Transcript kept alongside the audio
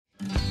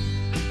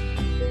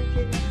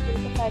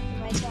subscribe to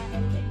my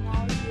channel, and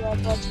now you are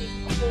watching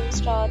a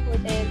 4-star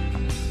hotel.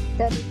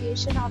 The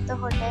location of the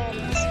hotel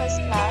is first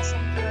class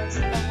and guests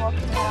love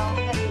walking around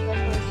the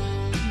neighborhood.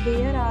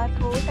 There are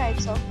 4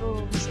 types of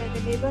rooms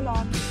available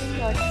on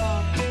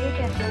booking.com. You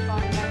can book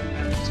online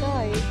and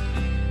enjoy it.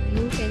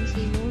 You can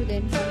see more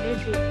than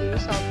 100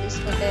 reviews of this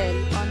hotel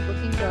on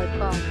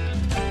booking.com.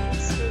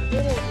 Its review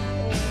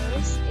rating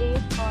is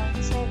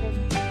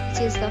 8.7,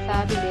 which is the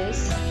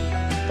fabulous.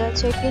 The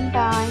check-in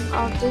time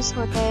of this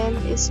hotel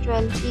is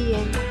 12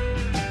 p.m.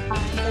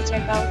 and the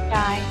check-out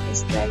time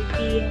is 12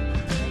 p.m.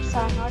 Pets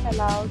are not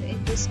allowed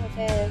in this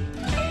hotel.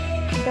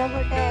 The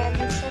hotel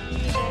accepts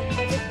major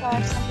credit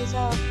cards and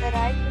reserves the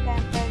right to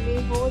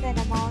temporarily hold an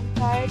amount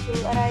prior to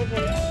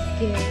arrival.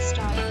 Guests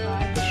are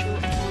required to show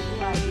a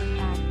photo ID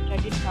and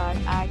credit card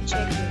at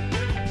check-in.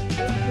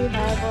 If you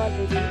have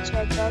already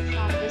checked out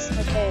from this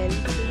hotel,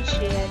 please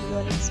share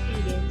your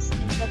experience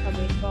in the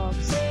comment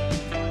box.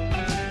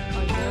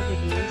 For more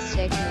details,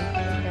 check link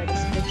in the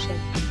description.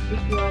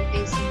 If you are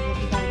facing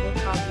any kind of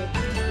problem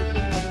in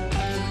booking a room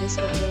in this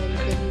hotel,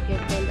 then you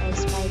can tell us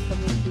by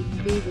commenting.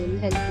 We will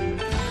help you.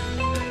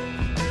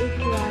 If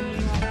you are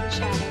new on the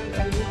channel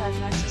or you have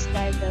not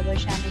subscribed our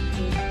channel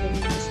yet, then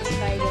you can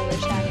subscribe our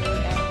channel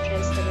and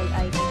press the bell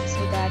icon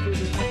so that you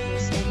do not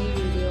miss any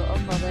video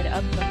of our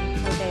upcoming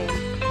hotel.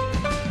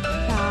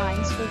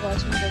 Thanks for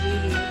watching the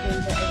video till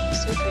the end.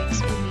 So friends,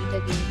 we meet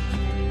again in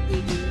a new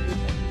video.